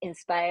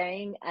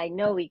inspiring. I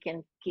know we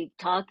can keep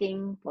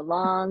talking for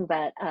long,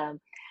 but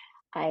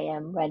I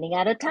am running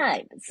out of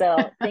time.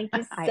 So thank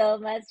you I so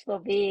much for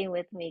being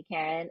with me,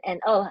 Karen. And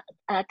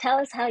tell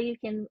us how you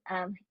can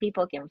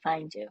people can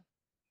find you.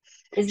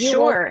 Because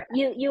Sure.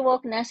 you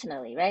work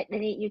nationally, right?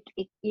 And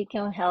you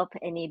can help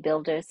any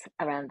builders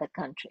around the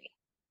country.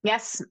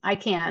 Yes, I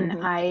can.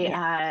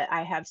 Yeah.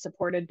 I have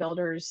supported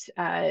builders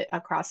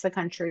across the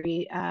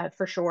country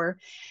for sure,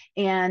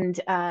 and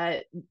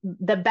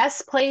the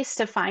best place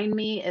to find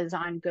me is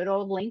on good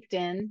old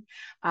LinkedIn.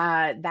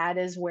 That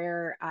is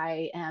where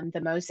I am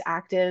the most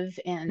active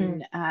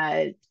Mm,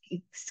 in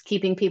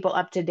keeping people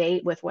up to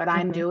date with what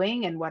I'm mm-hmm.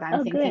 doing and what I'm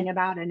Oh, good. thinking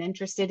about and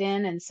interested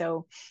in. And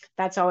so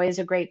that's always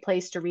a great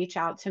place to reach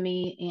out to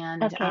me.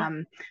 And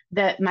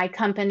Okay. my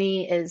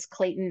company is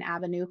Clayton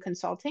Avenue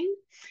Consulting.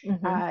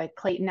 Mm-hmm.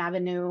 Clayton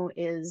Avenue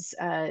is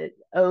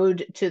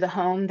ode to the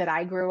home that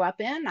I grew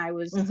up in. I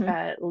was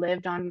Mm-hmm.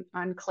 lived on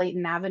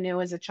Clayton Avenue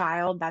as a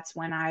child. That's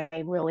when I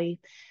really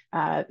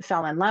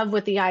fell in love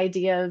with the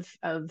idea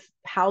of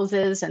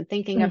houses and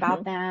thinking Mm-hmm.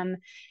 about them,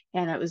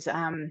 and it was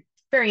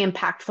very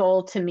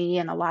impactful to me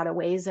in a lot of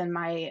ways in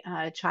my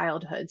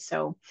childhood.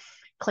 So,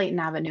 Clayton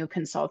Avenue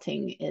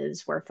Consulting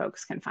is where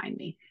folks can find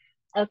me.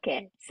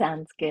 Okay,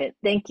 sounds good.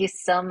 Thank you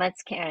so much,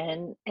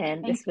 Karen.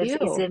 And Thank this was you.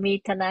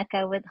 Izumi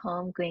Tanaka with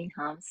Home Green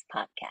Homes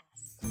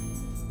Podcast.